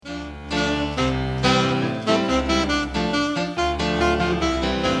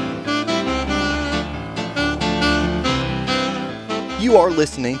You are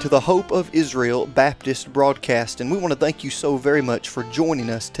listening to the Hope of Israel Baptist broadcast, and we want to thank you so very much for joining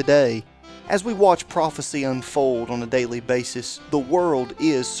us today. As we watch prophecy unfold on a daily basis, the world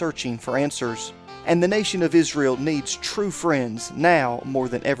is searching for answers, and the nation of Israel needs true friends now more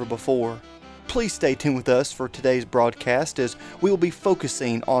than ever before. Please stay tuned with us for today's broadcast as we will be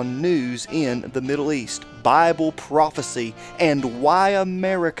focusing on news in the Middle East, Bible prophecy, and why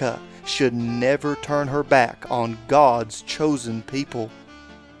America should never turn her back on God's chosen people.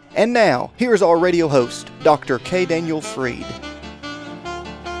 And now, here's our radio host, Dr. K. Daniel Freed.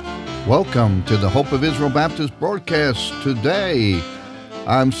 Welcome to the Hope of Israel Baptist broadcast today.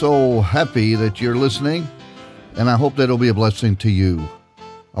 I'm so happy that you're listening, and I hope that it'll be a blessing to you.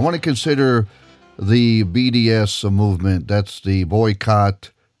 I want to consider the BDS movement. That's the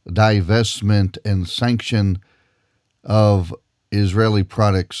boycott, divestment, and sanction of Israeli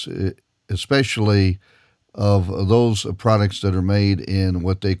products, especially of those products that are made in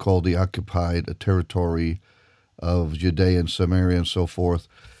what they call the occupied territory of Judea and Samaria and so forth.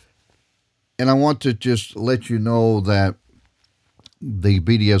 And I want to just let you know that the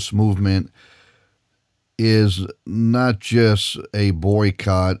BDS movement is not just a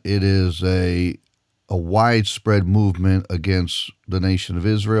boycott, it is a widespread movement against the nation of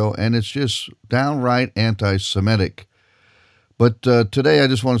Israel, and it's just downright anti-Semitic. But today I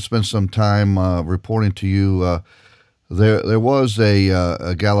just want to spend some time reporting to you. There was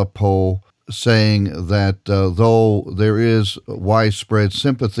a Gallup poll saying that though there is widespread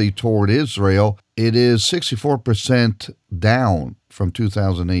sympathy toward Israel, it is 64% down from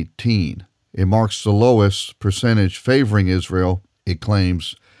 2018. It marks the lowest percentage favoring Israel, it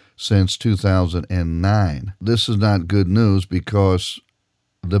claims, since 2009. This is not good news because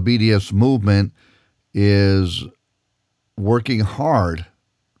the BDS movement is working hard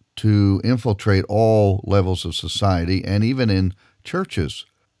to infiltrate all levels of society and even in churches.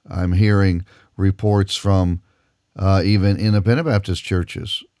 I'm hearing reports from even independent Baptist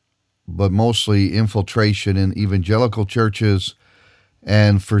churches, but mostly infiltration in evangelical churches,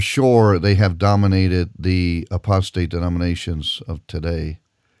 and for sure they have dominated the apostate denominations of today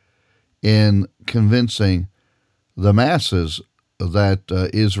in convincing the masses that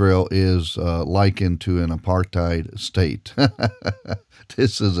Israel is likened to an apartheid state.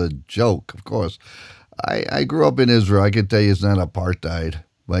 This is a joke, of course. I grew up in Israel. I can tell you it's not apartheid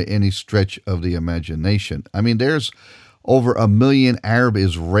by any stretch of the imagination. I mean, there's over 1 million Arab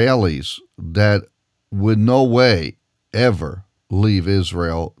Israelis that would no way ever leave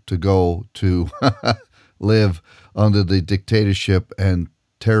Israel to go to live under the dictatorship and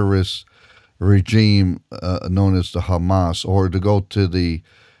terrorist regime known as the Hamas, or to go to the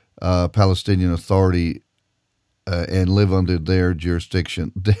Palestinian Authority and live under their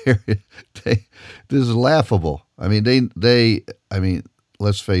jurisdiction. This is laughable. I mean,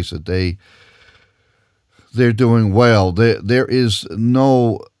 let's face it, they're doing well. There is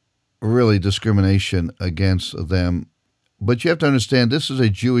no really discrimination against them. But you have to understand, this is a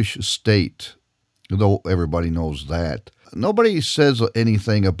Jewish state, though everybody knows that. Nobody says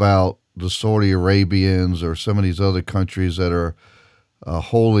anything about the Saudi Arabians or some of these other countries that are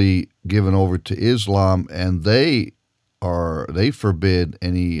wholly given over to Islam, and they forbid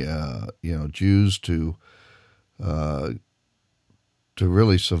any Jews to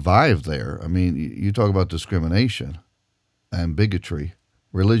really survive there. I mean, you talk about discrimination and bigotry,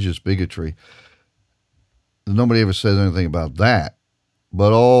 religious bigotry. Nobody ever says anything about that,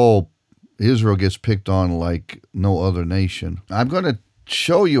 but all Israel gets picked on like no other nation. I'm going to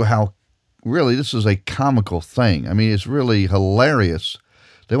show you how really this is a comical thing. I mean, it's really hilarious.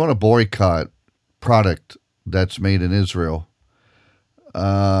 They want to boycott product that's made in Israel,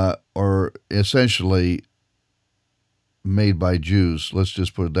 or essentially made by Jews. Let's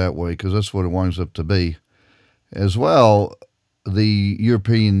just put it that way, because that's what it winds up to be. As well, the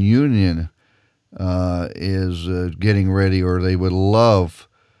European Union is getting ready, or they would love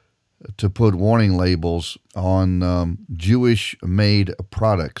to put warning labels on Jewish-made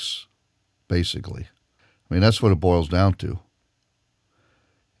products, basically. I mean, that's what it boils down to.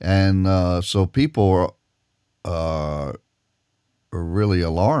 And so people are really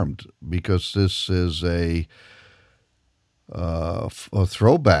alarmed because this is a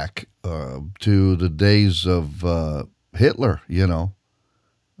throwback to the days of Hitler, you know.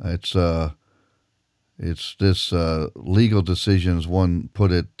 It's this legal decision, as one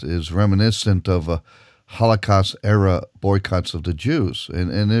put it, is reminiscent of Holocaust-era boycotts of the Jews.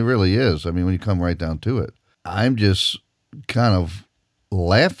 And it really is. I mean, when you come right down to it. I'm just kind of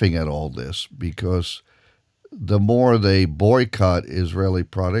laughing at all this because the more they boycott Israeli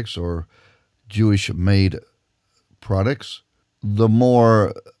products or Jewish-made products, the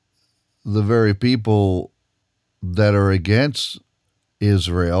more the very people that are against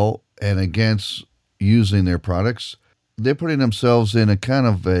Israel and against using their products, they're putting themselves in a kind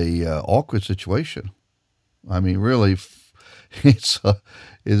of a awkward situation. I mean, really, it's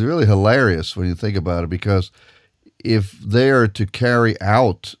really hilarious when you think about it, because if they are to carry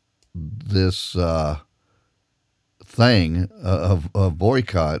out this thing of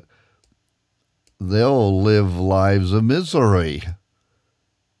boycott, they'll live lives of misery.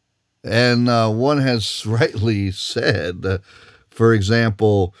 And one has rightly said, for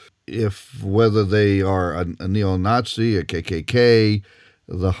example, if whether they are a neo-Nazi, a KKK,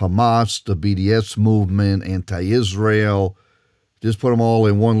 the Hamas, the BDS movement, anti-Israel, just put them all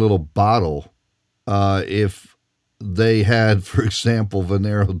in one little bottle. If they had, for example,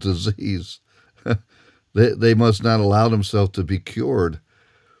 venereal disease, they must not allow themselves to be cured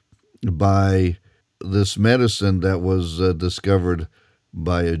by this medicine that was discovered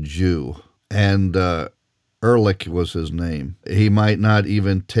by a Jew. And Ehrlich was his name. He might not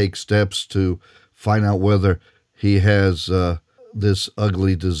even take steps to find out whether he has this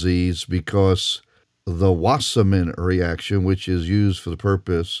ugly disease, because the Wassermann reaction, which is used for the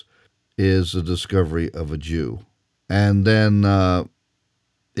purpose, is the discovery of a Jew. And then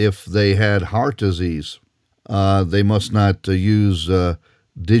if they had heart disease, they must not use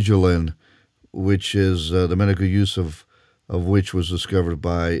Digilin, which is the medical use of which was discovered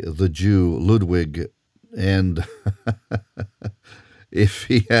by the Jew Ludwig. And if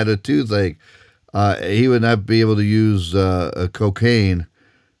he had a toothache, he would not be able to use cocaine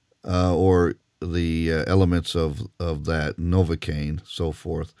or the elements of that, Novocaine, so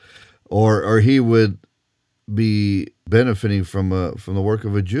forth, or he would be benefiting from the work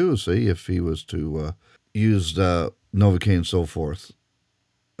of a Jew. See, if he was to use Novocaine and so forth.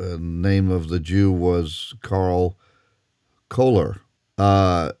 The name of the Jew was Karl Kohler.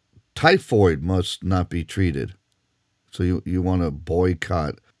 Typhoid must not be treated. So you want to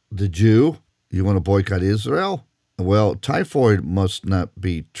boycott the Jew? You want to boycott Israel? Well, typhoid must not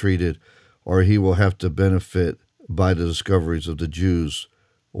be treated, or he will have to benefit by the discoveries of the Jews,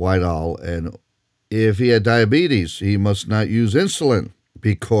 Whitehall. And if he had diabetes, he must not use insulin,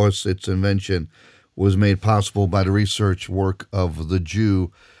 because its invention was made possible by the research work of the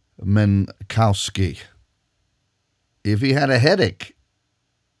Jew Minkowski. If he had a headache,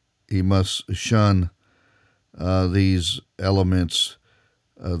 he must shun these elements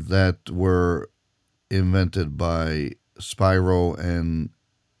that were invented by Spiro and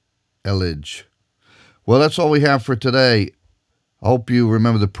Ehrlich. Well, that's all we have for today. I hope you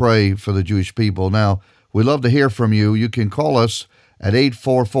remember to pray for the Jewish people. Now, we'd love to hear from you. You can call us at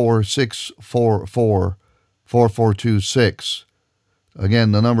 844-644-4426.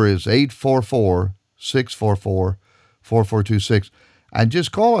 Again, the number is 844-644-4426. And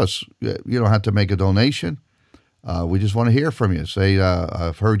just call us. You don't have to make a donation. We just want to hear from you. Say,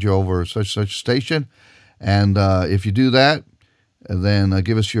 I've heard you over such station. And if you do that, then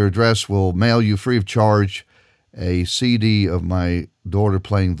give us your address. We'll mail you free of charge a CD of my daughter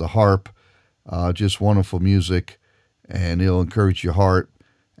playing the harp. Just wonderful music. And it'll encourage your heart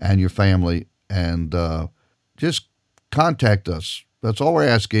and your family. And just contact us. That's all we're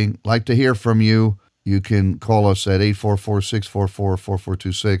asking. Like to hear from you. You can call us at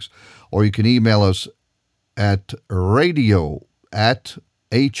 844-644-4426, or you can email us at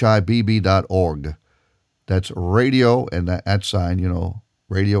radio@hibb.org. That's radio and the @ sign,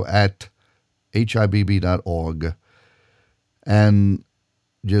 radio@hibb.org. And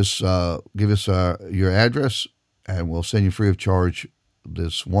just give us your address, and we'll send you free of charge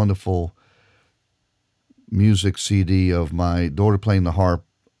this wonderful music CD of my daughter playing the harp.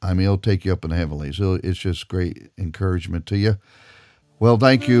 I mean, it'll take you up in the heavenlies. It's just great encouragement to you. Well,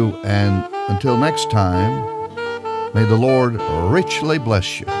 thank you, and until next time, may the Lord richly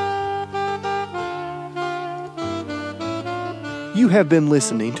bless you. You have been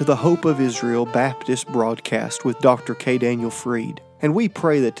listening to the Hope of Israel Baptist broadcast with Dr. K. Daniel Fried, and we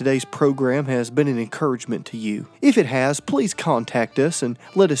pray that today's program has been an encouragement to you. If it has, please contact us and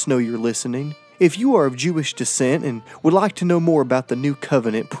let us know you're listening. If you are of Jewish descent and would like to know more about the new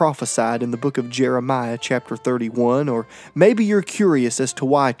covenant prophesied in the book of Jeremiah chapter 31, or maybe you're curious as to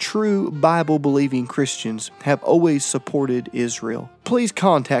why true Bible-believing Christians have always supported Israel, please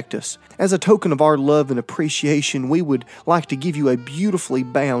contact us. As a token of our love and appreciation, we would like to give you a beautifully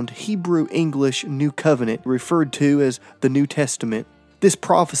bound Hebrew-English New Covenant referred to as the New Testament. This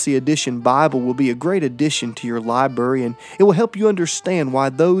Prophecy Edition Bible will be a great addition to your library, and it will help you understand why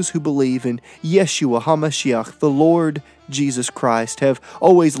those who believe in Yeshua HaMashiach, the Lord Jesus Christ, have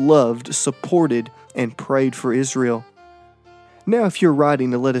always loved, supported, and prayed for Israel. Now, if you're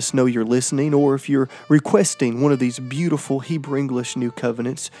writing to let us know you're listening, or if you're requesting one of these beautiful Hebrew English New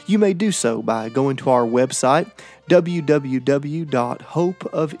Covenants, you may do so by going to our website,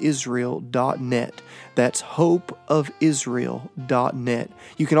 www.hopeofisrael.net. That's hopeofisrael.net.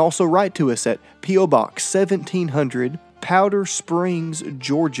 You can also write to us at P.O. Box 1700, Powder Springs,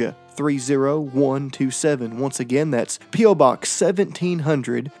 Georgia 30127. Once again, that's P.O. Box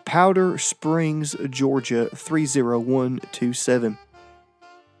 1700, Powder Springs, Georgia 30127.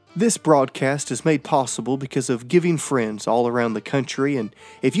 This broadcast is made possible because of giving friends all around the country, and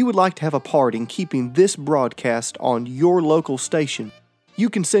if you would like to have a part in keeping this broadcast on your local station, you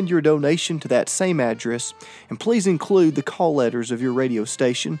can send your donation to that same address, and please include the call letters of your radio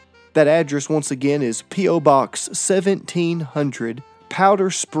station. That address, once again, is P.O. Box 1700,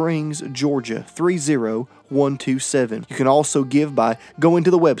 Powder Springs, Georgia 30127. You can also give by going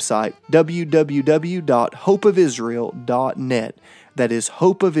to the website, www.hopeofisrael.net. That is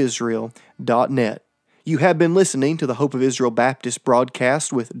hopeofisrael.net. You have been listening to the Hope of Israel Baptist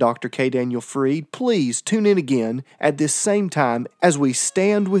broadcast with Dr. K. Daniel Freed. Please tune in again at this same time as we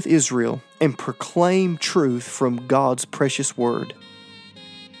stand with Israel and proclaim truth from God's precious Word.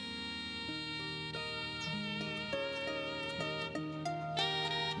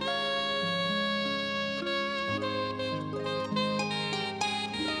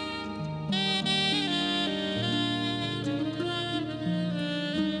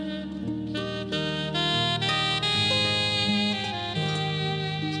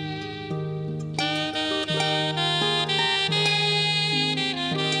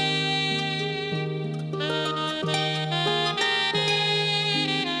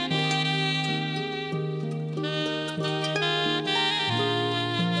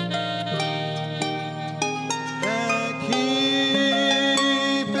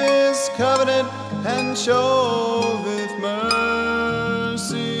 Covenant and showeth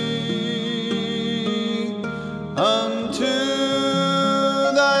mercy unto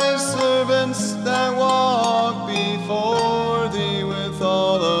thy servants that walk before thee with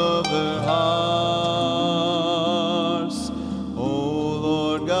all of their hearts. O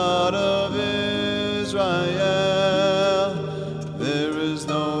Lord God of Israel, there is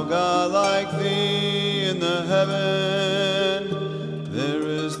no God like thee in the heaven. There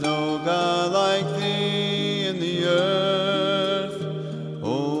is no God